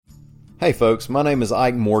Hey folks, my name is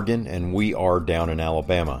Ike Morgan and we are down in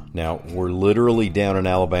Alabama. Now, we're literally down in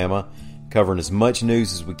Alabama, covering as much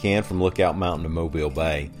news as we can from Lookout Mountain to Mobile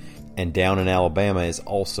Bay. And Down in Alabama is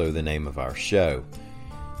also the name of our show.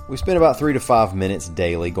 We spend about 3 to 5 minutes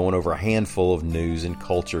daily going over a handful of news and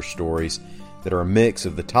culture stories that are a mix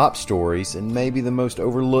of the top stories and maybe the most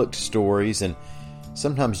overlooked stories and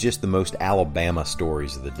sometimes just the most Alabama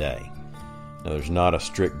stories of the day. Now, there's not a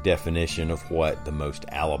strict definition of what the most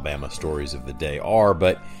Alabama stories of the day are,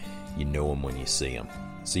 but you know them when you see them.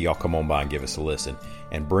 So y'all come on by and give us a listen.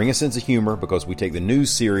 And bring a sense of humor because we take the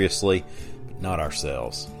news seriously, but not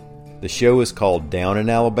ourselves. The show is called Down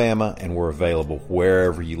in Alabama, and we're available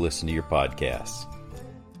wherever you listen to your podcasts.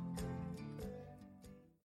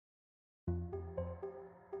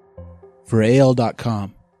 For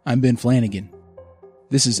AL.com, I'm Ben Flanagan.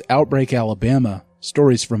 This is Outbreak Alabama,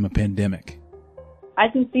 Stories from a Pandemic. I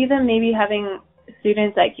can see them maybe having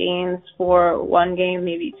students at games for one game,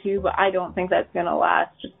 maybe two, but I don't think that's going to last.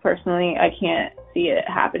 Just personally, I can't see it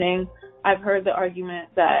happening. I've heard the argument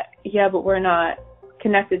that, yeah, but we're not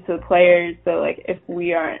connected to the players, so like if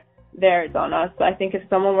we aren't there, it's on us. But I think if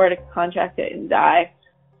someone were to contract it and die,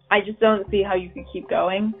 I just don't see how you could keep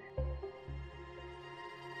going.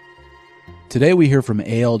 Today we hear from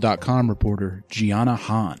AL.com reporter Gianna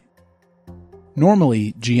Hahn.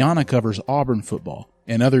 Normally, Gianna covers Auburn football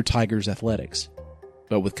and other Tigers athletics.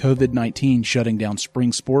 But with COVID-19 shutting down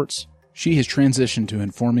spring sports, she has transitioned to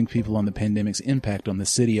informing people on the pandemic's impact on the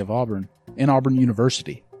city of Auburn and Auburn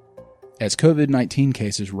University. As COVID-19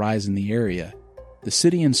 cases rise in the area, the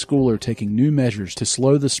city and school are taking new measures to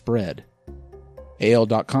slow the spread.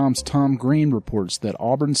 AL.com's Tom Green reports that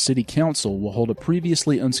Auburn City Council will hold a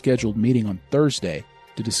previously unscheduled meeting on Thursday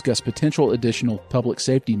to discuss potential additional public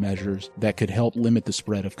safety measures that could help limit the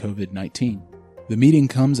spread of COVID-19. The meeting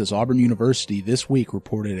comes as Auburn University this week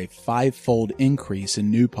reported a 5-fold increase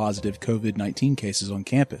in new positive COVID-19 cases on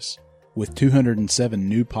campus, with 207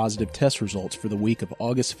 new positive test results for the week of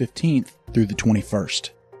August 15th through the 21st.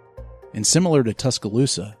 And similar to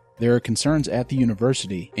Tuscaloosa, there are concerns at the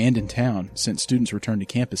university and in town since students returned to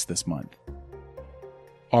campus this month.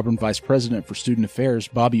 Auburn Vice President for Student Affairs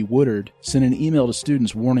Bobby Woodard sent an email to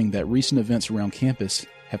students warning that recent events around campus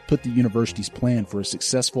have put the university's plan for a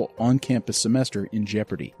successful on-campus semester in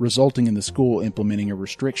jeopardy, resulting in the school implementing a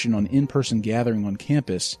restriction on in-person gathering on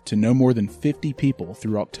campus to no more than 50 people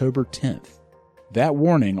through October 10th. That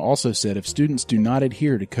warning also said if students do not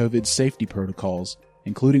adhere to COVID safety protocols,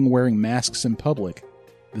 including wearing masks in public,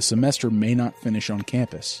 the semester may not finish on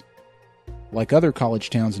campus. Like other college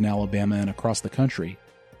towns in Alabama and across the country,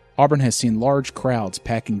 Auburn has seen large crowds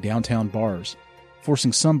packing downtown bars,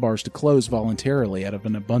 forcing some bars to close voluntarily out of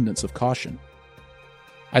an abundance of caution.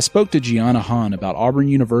 I spoke to Gianna Hahn about Auburn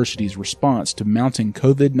University's response to mounting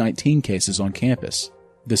COVID-19 cases on campus,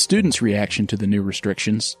 the students' reaction to the new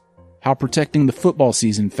restrictions, how protecting the football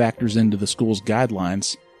season factors into the school's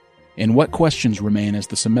guidelines, and what questions remain as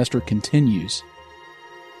the semester continues.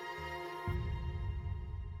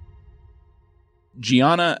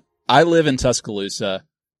 Gianna, I live in Tuscaloosa,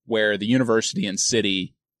 where the university and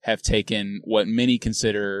city have taken what many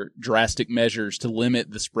consider drastic measures to limit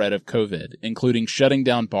the spread of COVID, including shutting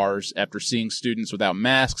down bars after seeing students without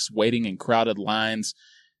masks waiting in crowded lines.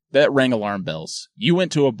 That rang alarm bells. You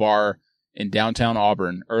went to a bar in downtown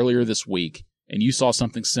Auburn earlier this week, and you saw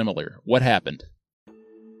something similar. What happened?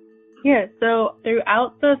 Yeah, so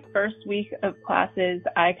throughout the first week of classes,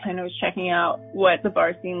 I kind of was checking out what the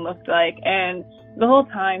bar scene looked like, and the whole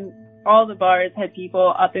time, all the bars had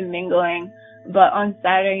people up and mingling. But on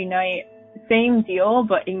Saturday night, same deal,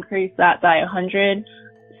 but increased that by 100.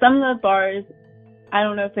 Some of the bars, I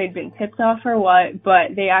don't know if they'd been tipped off or what,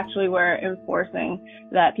 but they actually were enforcing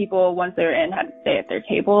that people, once they were in, had to stay at their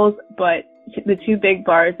tables. But the two big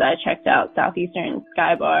bars that I checked out, Southeastern and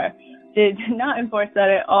Sky Bar, did not enforce that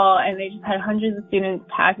at all, and they just had hundreds of students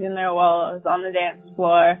packed in their walls on the dance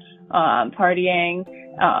floor, partying,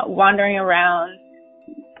 wandering around.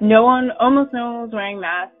 Almost no one was wearing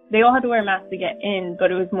masks. They all had to wear masks to get in,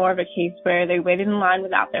 but it was more of a case where they waited in line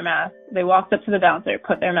without their masks. They walked up to the bouncer,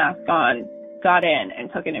 put their mask on, got in,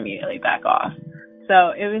 and took it immediately back off.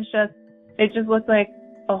 So it just looked like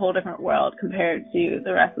a whole different world compared to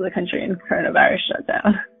the rest of the country in coronavirus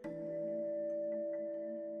shutdown.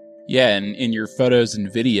 Yeah, and in your photos and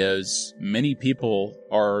videos, many people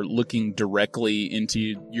are looking directly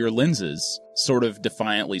into your lenses, sort of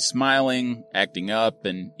defiantly smiling, acting up,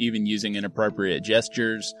 and even using inappropriate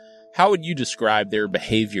gestures. How would you describe their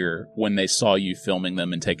behavior when they saw you filming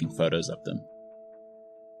them and taking photos of them?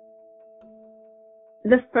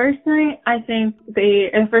 The first night, I think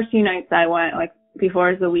the first few nights I went, like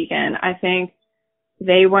before the weekend, I think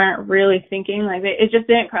they weren't really thinking, like, it just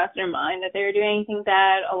didn't cross their mind that they were doing anything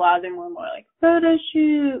bad. A lot of them were more like, photo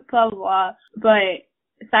shoot, blah, blah, blah.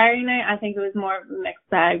 But Saturday night, I think it was more of a mixed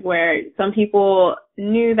bag where some people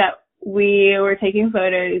knew that we were taking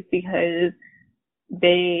photos because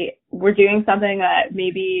they were doing something that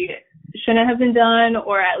maybe shouldn't have been done,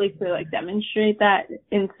 or at least to like demonstrate that.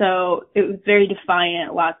 And so it was very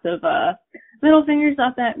defiant, lots of middle fingers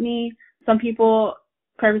up at me. Some people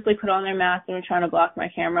purposely put on their masks and were trying to block my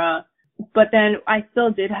camera. But then I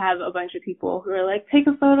still did have a bunch of people who were like, take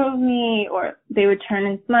a photo of me, or they would turn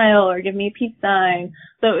and smile or give me a peace sign.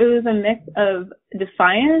 So it was a mix of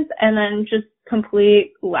defiance and then just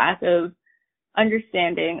complete lack of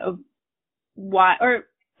understanding of why, or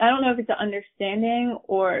I don't know if it's an understanding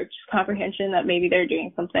or just comprehension that maybe they're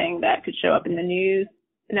doing something that could show up in the news.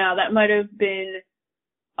 Now, that might have been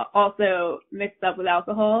also mixed up with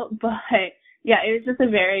alcohol, but yeah, it was just a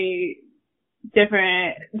very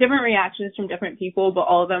different reactions from different people, but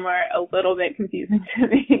all of them are a little bit confusing to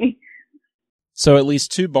me. So at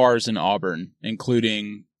least 2 bars in Auburn,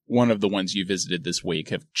 including one of the ones you visited this week,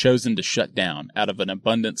 have chosen to shut down out of an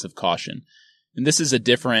abundance of caution. And this is a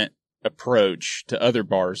different approach to other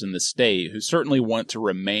bars in the state who certainly want to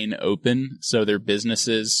remain open so their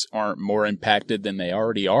businesses aren't more impacted than they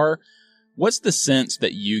already are. What's the sense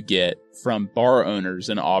that you get from bar owners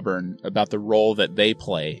in Auburn about the role that they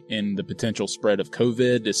play in the potential spread of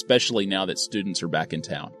COVID, especially now that students are back in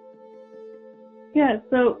town? Yeah,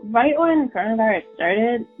 so right when coronavirus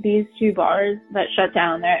started, these 2 bars that shut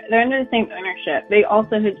down, they're under the same ownership. They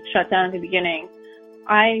also had shut down at the beginning.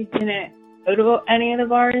 I didn't go to any of the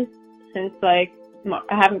bars since I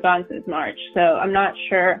haven't gone since March, so I'm not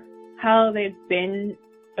sure how they've been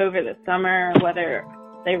over the summer, whether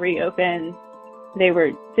they reopened, they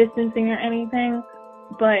were distancing or anything,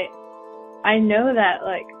 but I know that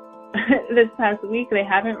like this past week they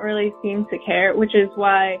haven't really seemed to care, which is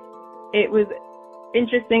why it was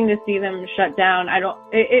interesting to see them shut down.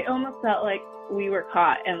 It almost felt like we were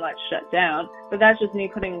caught and let's shut down, but that's just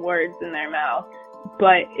me putting words in their mouth.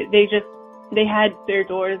 But they had their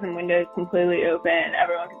doors and windows completely open.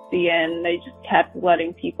 Everyone could see in. They just kept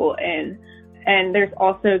letting people in. And there's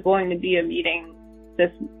also going to be a meeting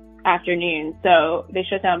this afternoon. So they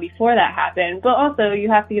shut down before that happened. But also you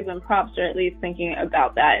have to give them props for at least thinking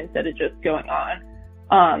about that instead of just going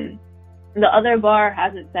on. The other bar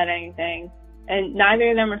hasn't said anything, and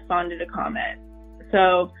neither of them responded to comment.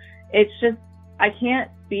 So it's just, I can't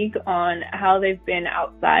speak on how they've been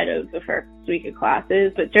outside of the first week of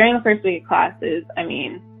classes, but during the first week of classes, I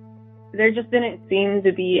mean, there just didn't seem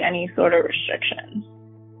to be any sort of restrictions.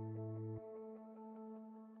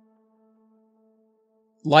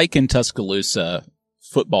 Like in Tuscaloosa,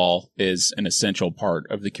 football is an essential part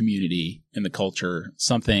of the community and the culture,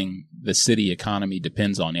 something the city economy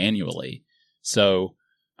depends on annually. So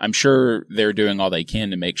I'm sure they're doing all they can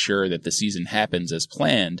to make sure that the season happens as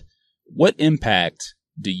planned. What impact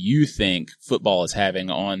do you think football is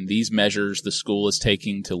having on these measures the school is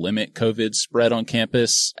taking to limit COVID spread on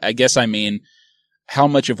campus? I guess I mean, how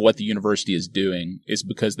much of what the university is doing is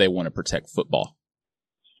because they want to protect football?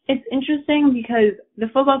 It's interesting because the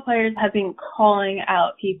football players have been calling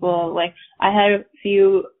out people. Like, I had a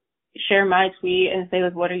few share my tweet and say,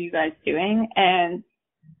 like, what are you guys doing? And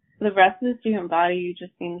the rest of the student body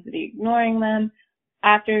just seems to be ignoring them.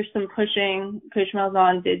 After some pushing, Coach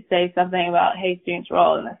Malzahn did say something about, hey, students, we're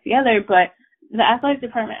all in this together, but the athletic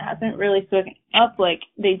department hasn't really spoken up like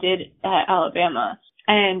they did at Alabama.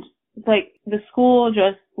 And, like, the school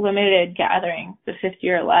just limited gatherings to 50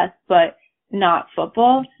 or less, but not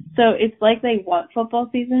football. So it's like they want football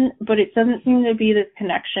season, but it doesn't seem to be this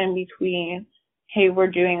connection between, hey, we're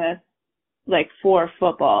doing this, like, for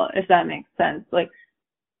football, if that makes sense. Like,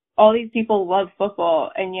 all these people love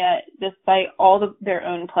football, and yet despite all their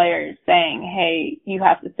own players saying, hey, you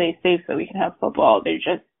have to stay safe so we can have football, they're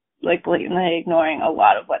just like blatantly ignoring a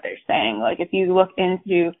lot of what they're saying. Like, if you look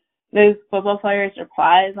into those football players'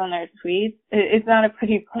 replies on their tweets, it's not a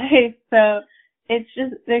pretty place. So it's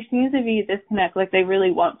just, there seems to be a disconnect. Like, they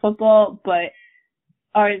really want football, but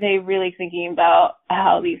are they really thinking about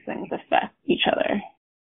how these things affect each other?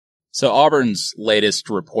 So Auburn's latest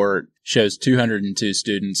report shows 202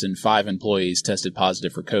 students and 5 employees tested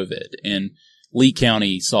positive for COVID. And Lee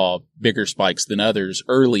County saw bigger spikes than others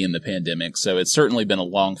early in the pandemic, so it's certainly been a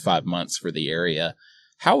long 5 months for the area.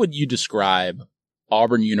 How would you describe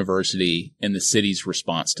Auburn University and the city's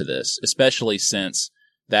response to this, especially since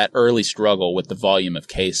that early struggle with the volume of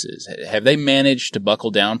cases? Have they managed to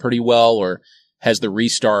buckle down pretty well, or has the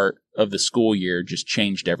restart of the school year just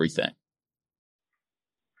changed everything?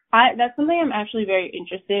 That's something I'm actually very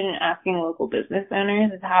interested in asking local business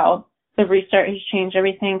owners, is how the restart has changed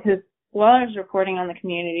everything. Because while I was reporting on the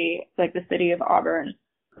community, like the city of Auburn,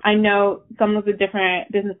 I know some of the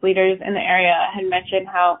different business leaders in the area had mentioned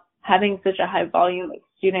how having such a high volume of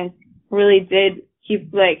students really did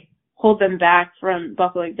hold them back from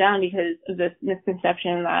buckling down because of this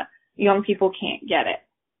misconception that young people can't get it.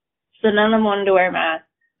 So none of them wanted to wear masks.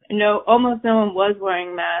 Almost no one was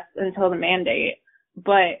wearing masks until the mandate.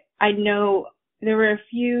 But I know there were a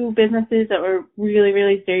few businesses that were really,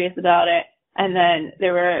 really serious about it. And then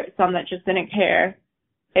there were some that just didn't care.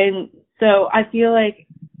 And so I feel like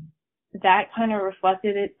that kind of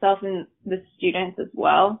reflected itself in the students as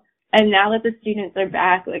well. And now that the students are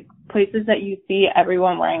back, like places that you see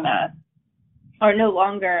everyone wearing masks are no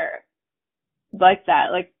longer like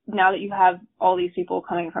that. Like now that you have all these people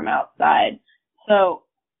coming from outside. So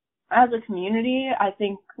as a community, I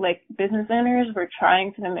think like business owners were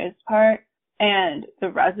trying for the most part and the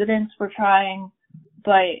residents were trying,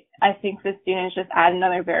 but I think the students just add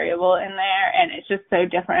another variable in there and it's just so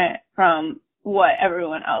different from what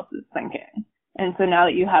everyone else is thinking. And so now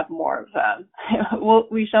that you have more of them,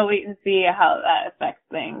 we shall wait and see how that affects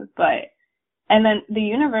things. And then the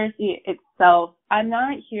university itself, I'm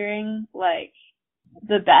not hearing like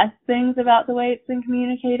the best things about the way it's been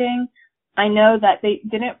communicating. I know that they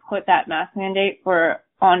didn't put that mask mandate for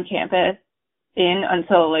on campus in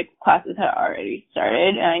until like classes had already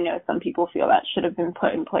started. And I know some people feel that should have been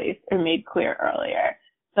put in place or made clear earlier.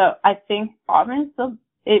 So I think Auburn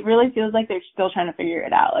it really feels like they're still trying to figure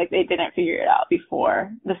it out. Like they didn't figure it out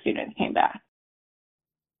before the students came back.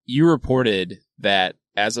 You reported that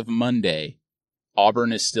as of Monday,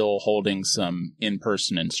 Auburn is still holding some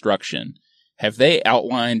in-person instruction. Have they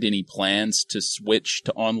outlined any plans to switch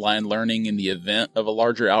to online learning in the event of a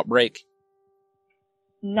larger outbreak?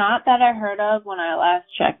 Not that I heard of when I last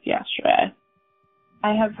checked yesterday.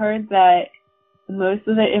 I have heard that most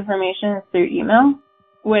of the information is through email,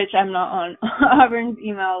 which I'm not on Auburn's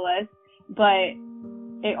email list, but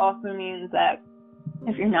it also means that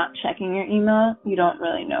if you're not checking your email, you don't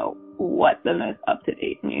really know what the most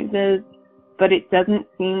up-to-date news is. But it doesn't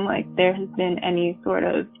seem like there has been any sort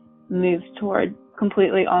of moves toward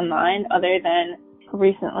completely online other than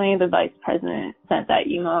recently the vice president sent that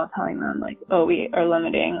email telling them like, oh, we are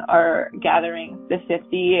limiting our gatherings to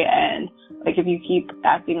 50 and like if you keep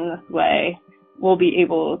acting this way, we'll be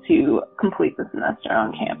able to complete the semester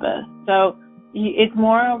on campus. So it's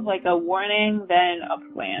more of like a warning than a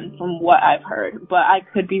plan from what I've heard, but I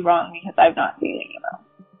could be wrong because I've not seen the email.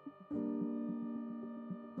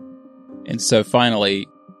 And so finally,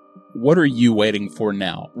 what are you waiting for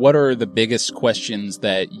now? What are the biggest questions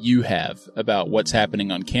that you have about what's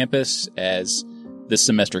happening on campus as this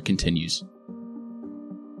semester continues?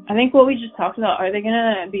 I think what we just talked about, are they going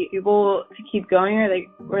to be able to keep going or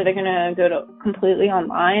are they going to go to completely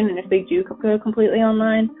online? And if they do go completely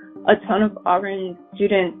online, a ton of Auburn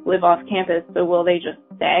students live off campus, so will they just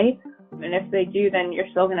stay? And if they do, then you're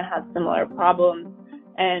still going to have similar problems.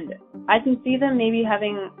 And I can see them maybe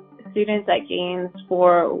having students at games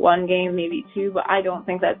for one game, maybe two, but I don't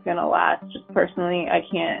think that's going to last. Just personally, I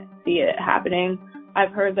can't see it happening.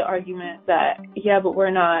 I've heard the argument that, yeah, but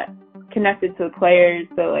we're not connected to the players,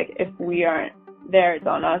 so like if we aren't there, it's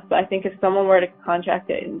on us. But I think if someone were to contract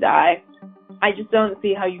it and die, I just don't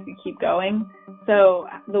see how you could keep going. So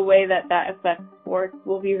the way that affects sports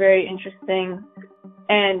will be very interesting.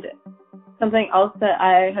 And something else that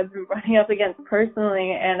I have been running up against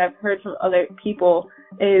personally, and I've heard from other people,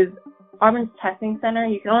 is Auburn's testing center.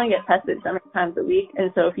 You can only get tested so many times a week.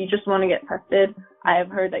 And so if you just want to get tested, I have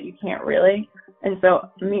heard that you can't really. And so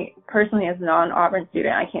me personally as a non-Auburn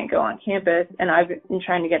student, I can't go on campus, and I've been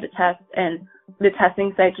trying to get a test, and the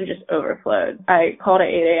testing sites are just overflowed. I called at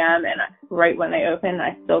 8 a.m. and right when they opened,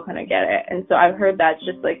 I still couldn't get it. And so I've heard that's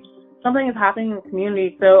just like something is happening in the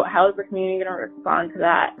community. So how is the community going to respond to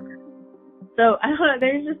that? So I don't know.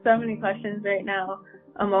 There's just so many questions right now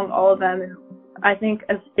among all of them. I think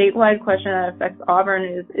a statewide question that affects Auburn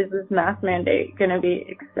is this mask mandate going to be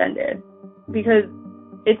extended? Because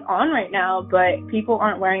it's on right now, but people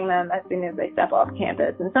aren't wearing them as soon as they step off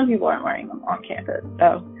campus, and some people aren't wearing them on campus.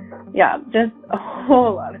 So, yeah, just a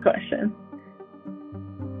whole lot of questions.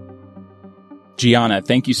 Gianna,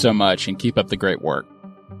 thank you so much, and keep up the great work.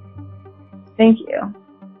 Thank you.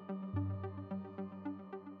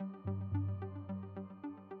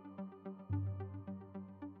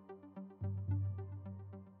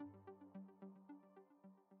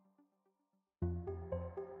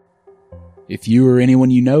 If you or anyone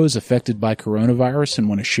you know is affected by coronavirus and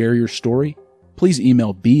want to share your story, please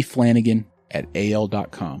email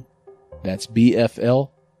bflanagan@al.com. That's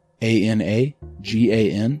BFL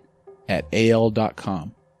ANAGAN, at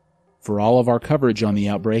AL.com. For all of our coverage on the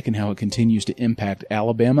outbreak and how it continues to impact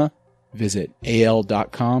Alabama, visit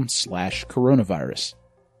AL.com/coronavirus.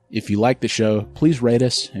 If you like the show, please rate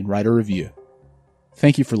us and write a review.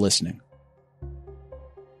 Thank you for listening.